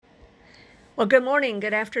Well, good morning,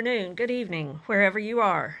 good afternoon, good evening, wherever you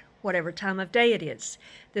are, whatever time of day it is.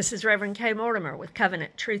 This is Reverend Kay Mortimer with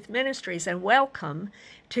Covenant Truth Ministries, and welcome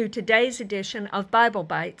to today's edition of Bible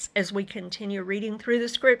Bites as we continue reading through the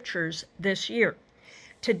Scriptures this year.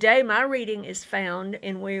 Today, my reading is found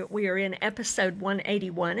in, we are in episode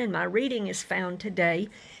 181, and my reading is found today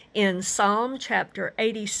in Psalm chapter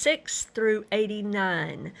 86 through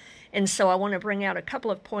 89. And so I want to bring out a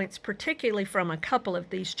couple of points, particularly from a couple of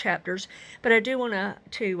these chapters, but I do want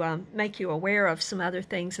to make you aware of some other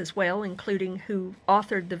things as well, including who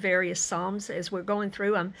authored the various Psalms as we're going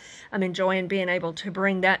through. I'm enjoying being able to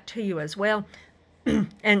bring that to you as well.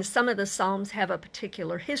 And some of the Psalms have a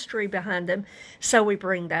particular history behind them, so we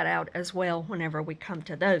bring that out as well whenever we come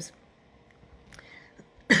to those.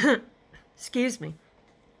 Excuse me.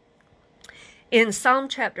 In Psalm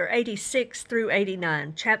chapter 86 through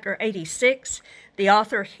 89, chapter 86, the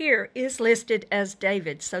author here is listed as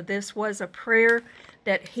David. So this was a prayer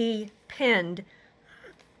that he penned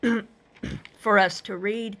for us to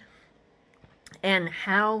read, and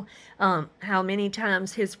how many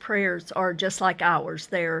times his prayers are just like ours.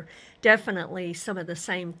 They're definitely some of the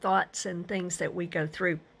same thoughts and things that we go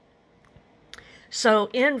through. So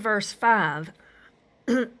in verse 5,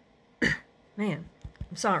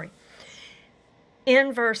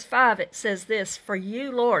 In verse 5, it says this, "For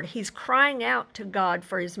you, Lord," he's crying out to God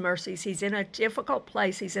for his mercies. He's in a difficult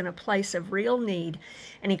place. He's in a place of real need,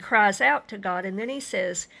 and he cries out to God, and then he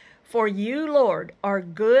says, "For you, Lord, are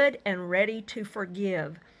good and ready to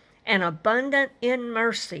forgive, and abundant in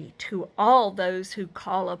mercy to all those who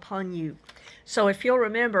call upon you." So if you'll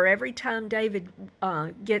remember, every time David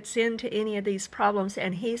gets into any of these problems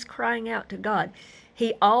and he's crying out to God,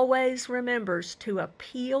 he always remembers to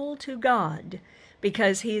appeal to God,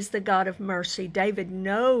 because he's the God of mercy. David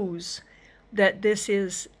knows that this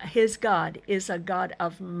is his God is a God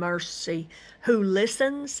of mercy, who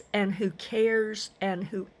listens and who cares and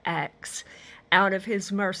who acts out of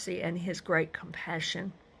his mercy and his great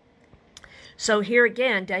compassion. So here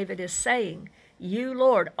again, David is saying, you,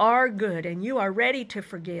 Lord, are good, and you are ready to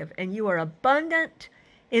forgive, and you are abundant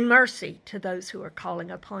in mercy to those who are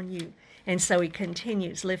calling upon you. And so he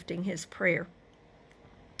continues lifting his prayer.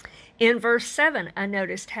 In verse 7, I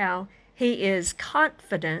noticed how he is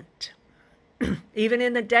confident, even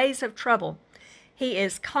in the days of trouble. He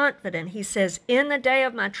is confident. He says, "In the day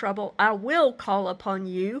of my trouble, I will call upon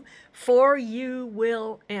you, for you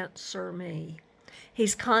will answer me."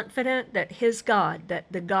 He's confident that his God, that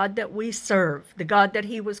the God that we serve, the God that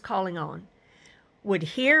he was calling on, would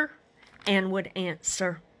hear and would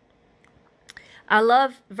answer. I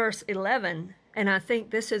love verse 11. And I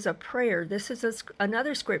think this is a prayer. This is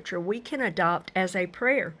another scripture we can adopt as a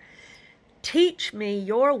prayer. "Teach me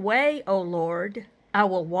your way, O Lord. I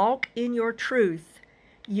will walk in your truth.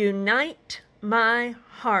 Unite my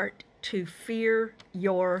heart to fear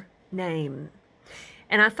your name."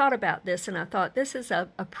 And I thought about this, and I thought this is a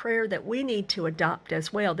prayer that we need to adopt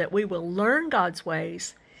as well, that we will learn God's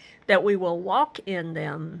ways, that we will walk in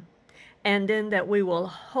them, and then that we will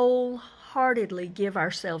wholeheartedly give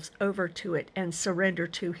ourselves over to it and surrender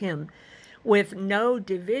to him with no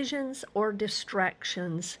divisions or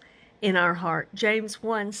distractions in our heart. James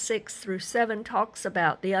 1, 6 through 7 talks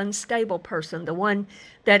about the unstable person, the one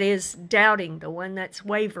that is doubting, the one that's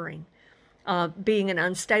wavering, being an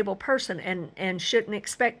unstable person and shouldn't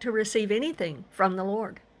expect to receive anything from the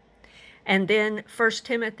Lord. And then 1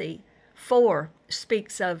 Timothy 4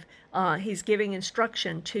 speaks of, he's giving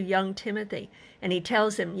instruction to young Timothy, and he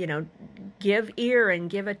tells him, give ear and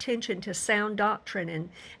give attention to sound doctrine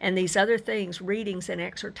and these other things, readings and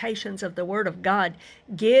exhortations of the Word of God.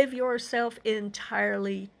 Give yourself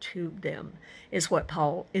entirely to them, is what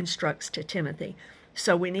Paul instructs to Timothy.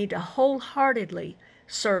 So we need to wholeheartedly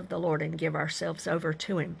serve the Lord and give ourselves over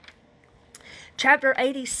to him. Chapter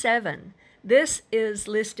 87. This is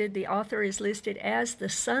listed, the author is listed as the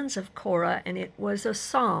Sons of Korah, and it was a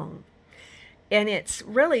song. And it's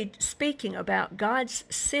really speaking about God's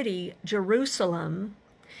city, Jerusalem.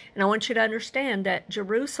 And I want you to understand that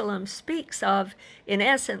Jerusalem speaks of, in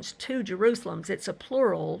essence, two Jerusalems. It's a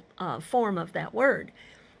plural form of that word.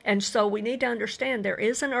 And so we need to understand there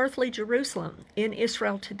is an earthly Jerusalem in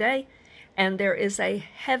Israel today, and there is a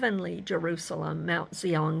heavenly Jerusalem, Mount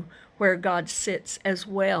Zion, where God sits as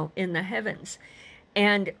well in the heavens.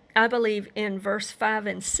 And I believe in verse 5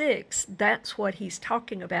 and 6, that's what he's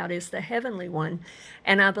talking about, is the heavenly one.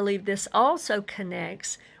 And I believe this also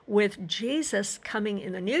connects with Jesus coming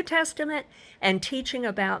in the New Testament and teaching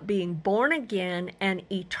about being born again and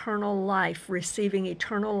eternal life, receiving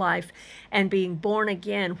eternal life and being born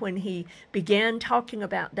again, when he began talking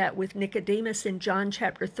about that with Nicodemus in John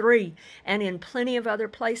chapter 3 and in plenty of other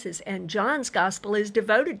places. And John's gospel is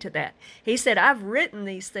devoted to that. He said, I've written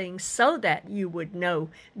these things so that you would know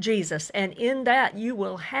Jesus, and in that you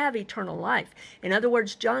will have eternal life. In other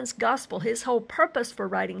words, John's gospel, his whole purpose for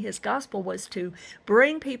writing his gospel was to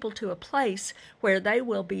bring people to a place where they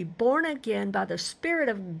will be born again by the Spirit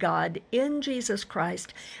of God in Jesus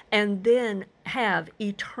Christ, and then have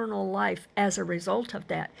eternal life as a result of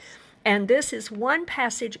that. And this is one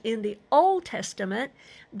passage in the Old Testament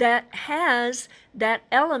that has that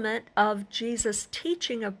element of Jesus'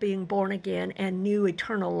 teaching of being born again and new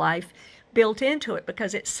eternal life built into it,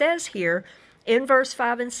 because it says here in verse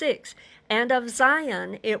 5 and 6, and of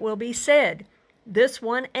Zion it will be said, this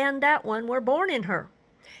one and that one were born in her,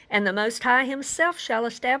 and the Most High himself shall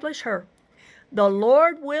establish her. The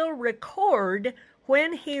Lord will record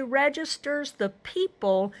when he registers the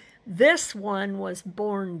people, this one was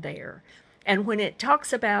born there. And when it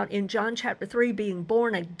talks about in John chapter 3 being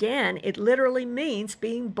born again, it literally means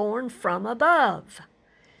being born from above.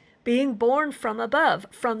 Being born from above,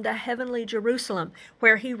 from the heavenly Jerusalem,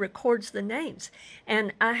 where he records the names.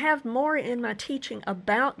 And I have more in my teaching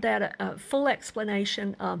about that, full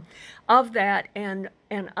explanation of that and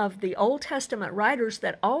of the Old Testament writers,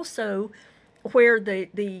 that also where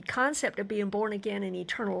the concept of being born again and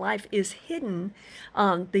eternal life is hidden.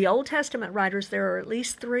 The Old Testament writers, there are at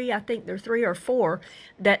least three, I think there are 3 or 4,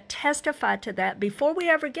 that testify to that before we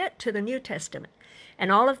ever get to the New Testament.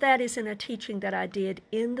 And all of that is in a teaching that I did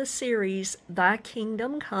in the series, Thy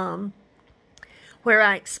Kingdom Come, where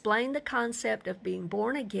I explain the concept of being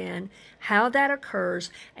born again, how that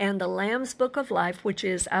occurs, and the Lamb's Book of Life, which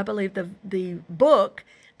is, I believe, the book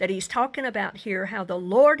that he's talking about here, how the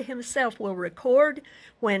Lord himself will record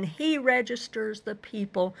when he registers the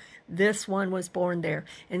people, this one was born there.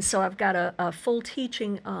 And so I've got a full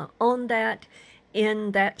teaching on that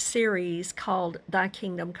in that series called Thy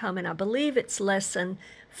Kingdom Come, and I believe it's lesson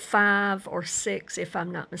 5 or 6 if I'm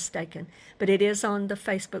not mistaken, but it is on the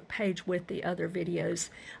Facebook page with the other videos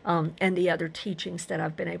and the other teachings that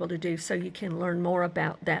I've been able to do, so you can learn more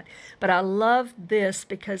about that. But I love this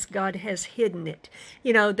because God has hidden it.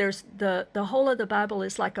 You know, there's the whole of the Bible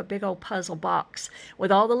is like a big old puzzle box with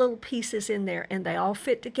all the little pieces in there, and they all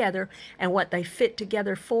fit together, and what they fit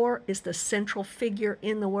together for is the central figure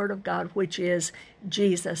in the Word of God, which is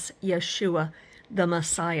Jesus, Yeshua, the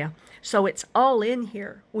Messiah. So it's all in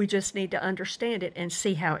here. We just need to understand it and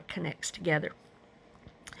see how it connects together.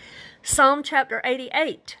 Psalm chapter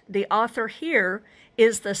 88, the author here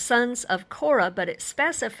is the sons of Korah, but it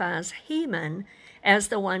specifies Heman as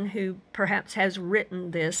the one who perhaps has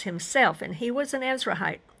written this himself, and he was an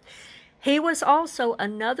Ezrahite. He was also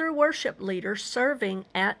another worship leader serving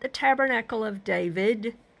at the tabernacle of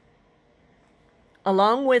David,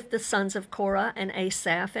 along with the sons of Korah and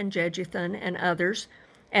Asaph and Jeduthun and others,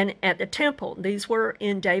 and at the temple. These were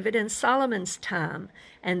in David and Solomon's time,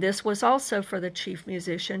 and this was also for the chief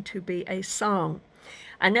musician to be a song.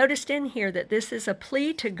 I noticed in here that this is a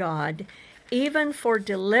plea to God, even for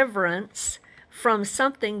deliverance from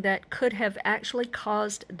something that could have actually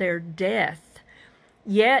caused their death.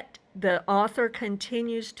 Yet the author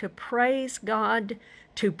continues to praise God,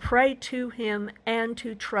 to pray to him, and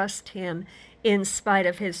to trust him in spite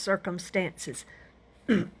of his circumstances.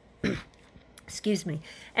 Excuse me.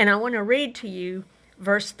 And I want to read to you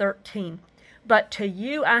verse 13. But to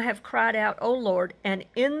you I have cried out, O Lord, and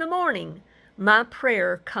in the morning my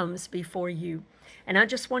prayer comes before you. And I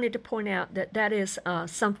just wanted to point out that that is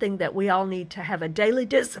something that we all need to have a daily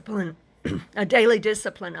discipline, a daily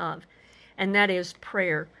discipline of, and that is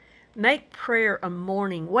prayer. Make prayer a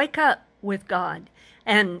morning. Wake up with God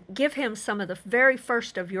and give him some of the very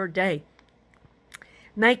first of your day.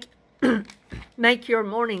 Make your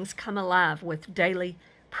mornings come alive with daily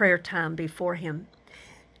prayer time before him.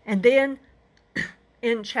 And then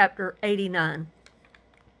in chapter 89,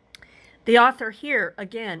 the author here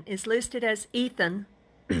again is listed as Ethan,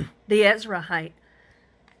 the Ezrahite,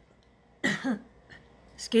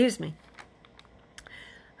 excuse me,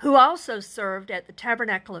 who also served at the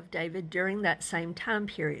tabernacle of David during that same time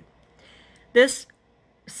period. This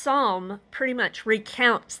psalm pretty much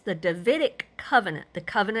recounts the Davidic covenant, the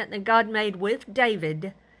covenant that God made with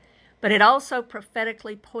David, but it also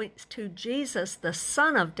prophetically points to Jesus, the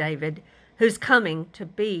son of David, who's coming to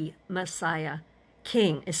be Messiah,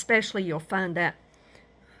 King. Especially you'll find that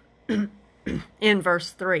in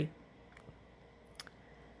verse 3.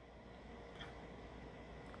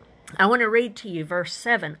 I want to read to you verse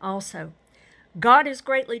 7 also. God is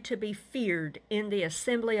greatly to be feared in the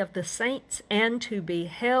assembly of the saints and to be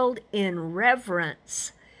held in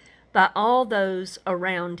reverence by all those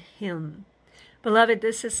around him. Beloved,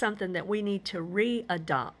 this is something that we need to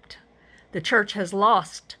re-adopt. The church has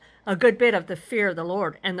lost a good bit of the fear of the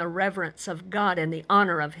Lord and the reverence of God and the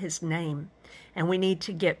honor of his name. And we need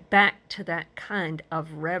to get back to that kind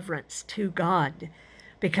of reverence to God,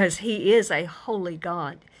 because he is a holy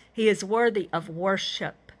God. He is worthy of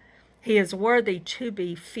worship. He is worthy to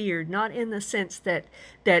be feared, not in the sense that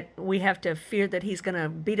we have to fear that he's going to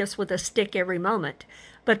beat us with a stick every moment,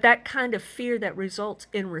 but that kind of fear that results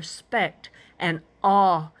in respect and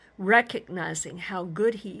awe, recognizing how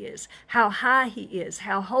good he is, how high he is,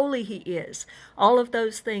 how holy he is, all of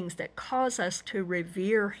those things that cause us to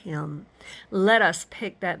revere him. Let us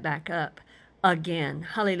pick that back up again.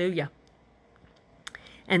 Hallelujah.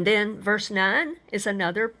 And then verse 9 is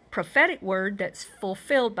another prophetic word that's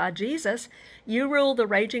fulfilled by Jesus. You rule the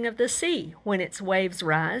raging of the sea. When its waves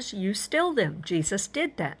rise, you still them. Jesus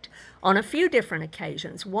did that on a few different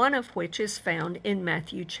occasions, one of which is found in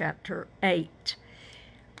Matthew chapter 8.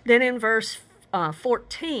 Then in verse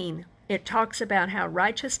 14, it talks about how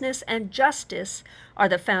righteousness and justice are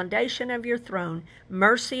the foundation of your throne.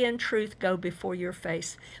 Mercy and truth go before your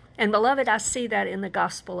face. And beloved, I see that in the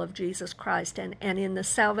gospel of Jesus Christ and in the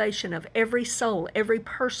salvation of every soul, every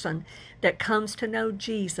person that comes to know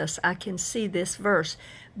Jesus. I can see this verse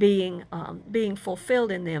being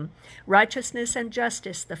fulfilled in them. Righteousness and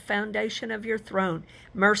justice, the foundation of your throne.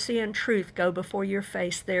 Mercy and truth go before your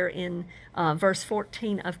face, there in verse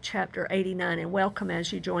 14 of chapter 89. And welcome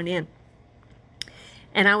as you join in.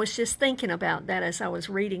 And I was just thinking about that as I was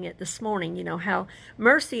reading it this morning, you know, how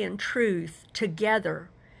mercy and truth together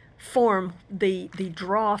form the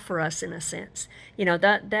draw for us, in a sense. You know,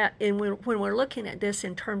 and when we're looking at this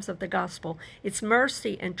in terms of the gospel, it's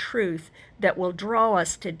mercy and truth that will draw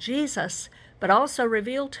us to Jesus, but also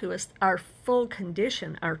reveal to us our full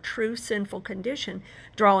condition, our true sinful condition,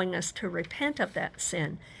 drawing us to repent of that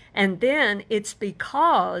sin. And then it's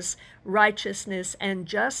because righteousness and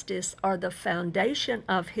justice are the foundation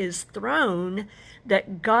of his throne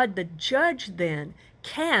that God the judge then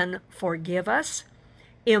can forgive us,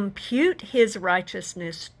 impute his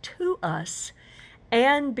righteousness to us,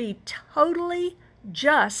 and be totally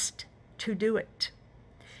just to do it.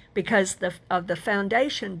 Because of the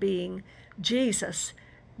foundation being Jesus,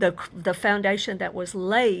 the foundation that was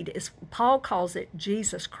laid is, Paul calls it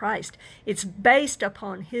Jesus Christ. It's based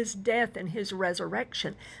upon his death and his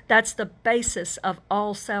resurrection. That's the basis of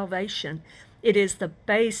all salvation. It is the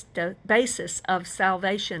basis of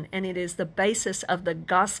salvation, and it is the basis of the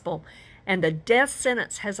gospel. And the death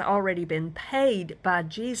sentence has already been paid by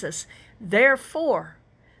Jesus. Therefore,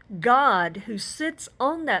 God, who sits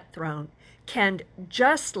on that throne, can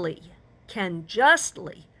justly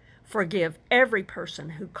forgive every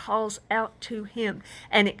person who calls out to him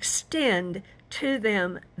and extend to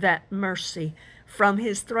them that mercy from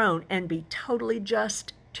his throne, and be totally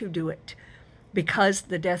just to do it, because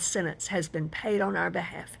the death sentence has been paid on our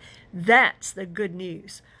behalf. That's the good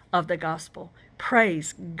news of the gospel.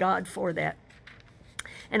 Praise God for that.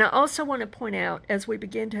 And I also want to point out, as we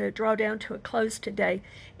begin to draw down to a close today,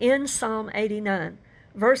 in Psalm 89,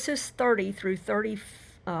 verses 30 through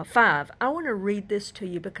 35, I want to read this to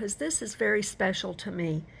you because this is very special to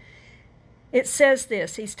me. It says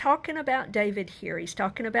this. He's talking about David here. He's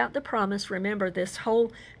talking about the promise. Remember, this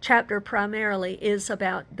whole chapter primarily is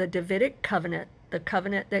about the Davidic covenant, the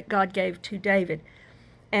covenant that God gave to David.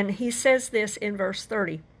 And he says this in verse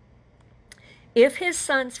 30. If his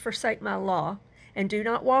sons forsake my law and do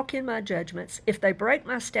not walk in my judgments, if they break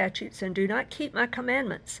my statutes and do not keep my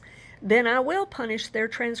commandments, then I will punish their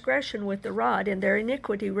transgression with the rod and their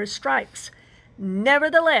iniquity with stripes.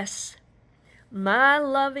 Nevertheless, my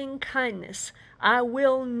loving kindness I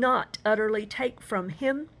will not utterly take from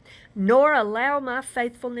him, nor allow my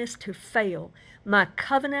faithfulness to fail. My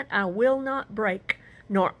covenant I will not break,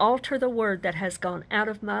 nor alter the word that has gone out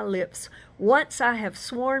of my lips. Once I have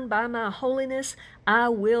sworn by my holiness, I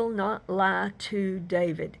will not lie to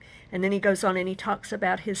David. And then he goes on and he talks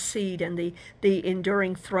about his seed and the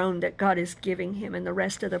enduring throne that God is giving him, and the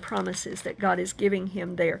rest of the promises that God is giving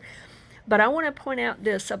him there. But I want to point out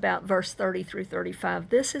this about verse 30 through 35.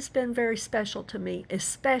 This has been very special to me,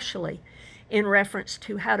 especially in reference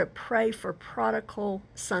to how to pray for prodigal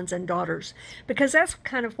sons and daughters, because that's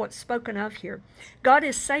kind of what's spoken of here. God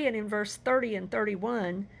is saying in verse 30 and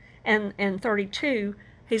 31 and 32,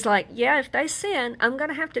 he's like, yeah, if they sin, I'm going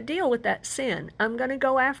to have to deal with that sin. I'm going to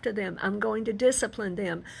go after them. I'm going to discipline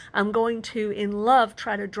them. I'm going to, in love,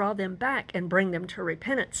 try to draw them back and bring them to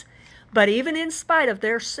repentance. But even in spite of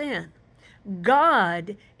their sin,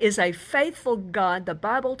 God is a faithful God. The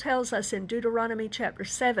Bible tells us in Deuteronomy chapter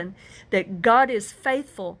 7 that God is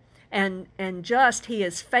faithful and just. He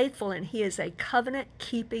is faithful, and He is a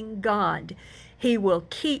covenant-keeping God. He will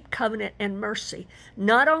keep covenant and mercy,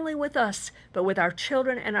 not only with us, but with our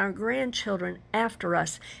children and our grandchildren after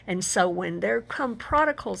us. And so when there come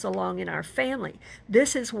prodigals along in our family,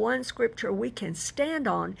 this is one scripture we can stand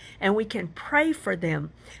on, and we can pray for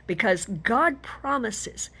them, because God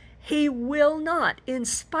promises He will not, in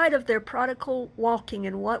spite of their prodigal walking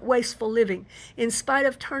and wasteful living, in spite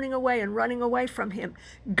of turning away and running away from Him,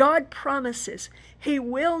 God promises He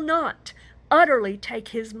will not utterly take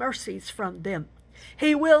His mercies from them.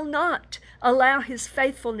 He will not allow His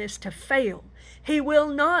faithfulness to fail. He will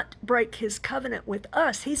not break His covenant with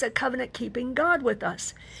us. He's a covenant-keeping God with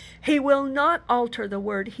us. He will not alter the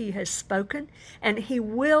word He has spoken, and He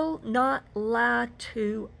will not lie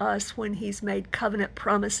to us when He's made covenant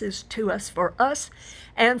promises to us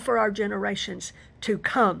and for our generations to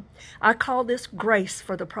come. I call this grace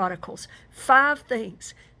for the prodigals. 5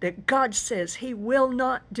 things that God says He will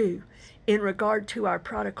not do in regard to our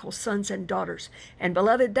prodigal sons and daughters. And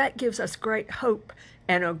beloved, that gives us great hope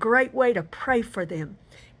and a great way to pray for them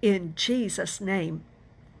in Jesus' name.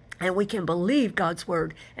 And we can believe God's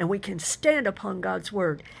word, and we can stand upon God's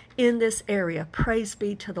word in this area. Praise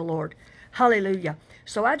be to the Lord. Hallelujah.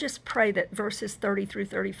 So I just pray that verses 30 through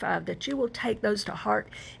 35, that you will take those to heart.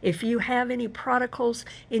 If you have any prodigals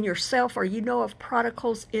in yourself, or you know of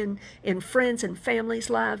prodigals in friends and families'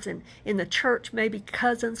 lives, and in the church, maybe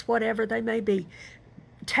cousins, whatever they may be,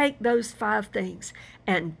 take those 5 things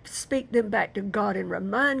and speak them back to God, and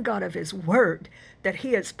remind God of His word that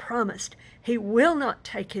He has promised. He will not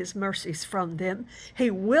take His mercies from them. He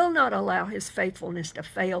will not allow His faithfulness to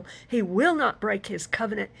fail. He will not break His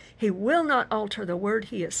covenant. He will not alter the word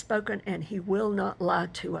He has spoken, and He will not lie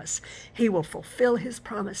to us. He will fulfill His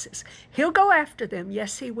promises. He'll go after them.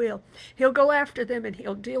 Yes, He will. He'll go after them, and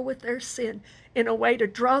He'll deal with their sin in a way to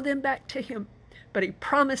draw them back to Him. But He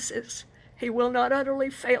promises He will not utterly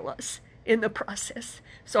fail us in the process.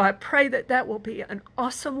 So I pray that that will be an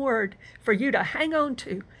awesome word for you to hang on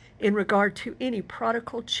to in regard to any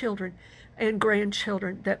prodigal children and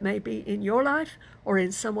grandchildren that may be in your life or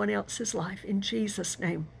in someone else's life, in Jesus'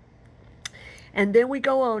 name. And then we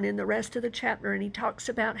go on in the rest of the chapter, and he talks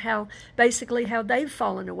about how they've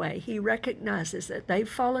fallen away. He recognizes that they've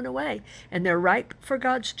fallen away and they're ripe for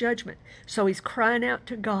God's judgment. So he's crying out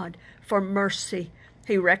to God for mercy.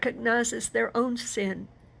 He recognizes their own sin,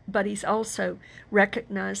 but he's also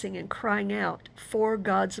recognizing and crying out for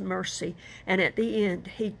God's mercy. And at the end,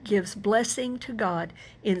 he gives blessing to God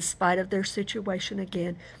in spite of their situation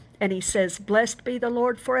again. And he says, "Blessed be the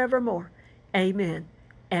Lord forevermore. Amen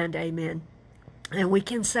and amen." And we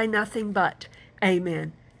can say nothing but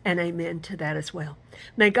amen and amen to that as well.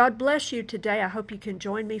 May God bless you today. I hope you can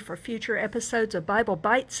join me for future episodes of Bible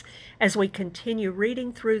Bites as we continue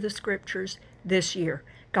reading through the Scriptures this year.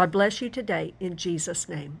 God bless you today in Jesus'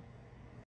 name.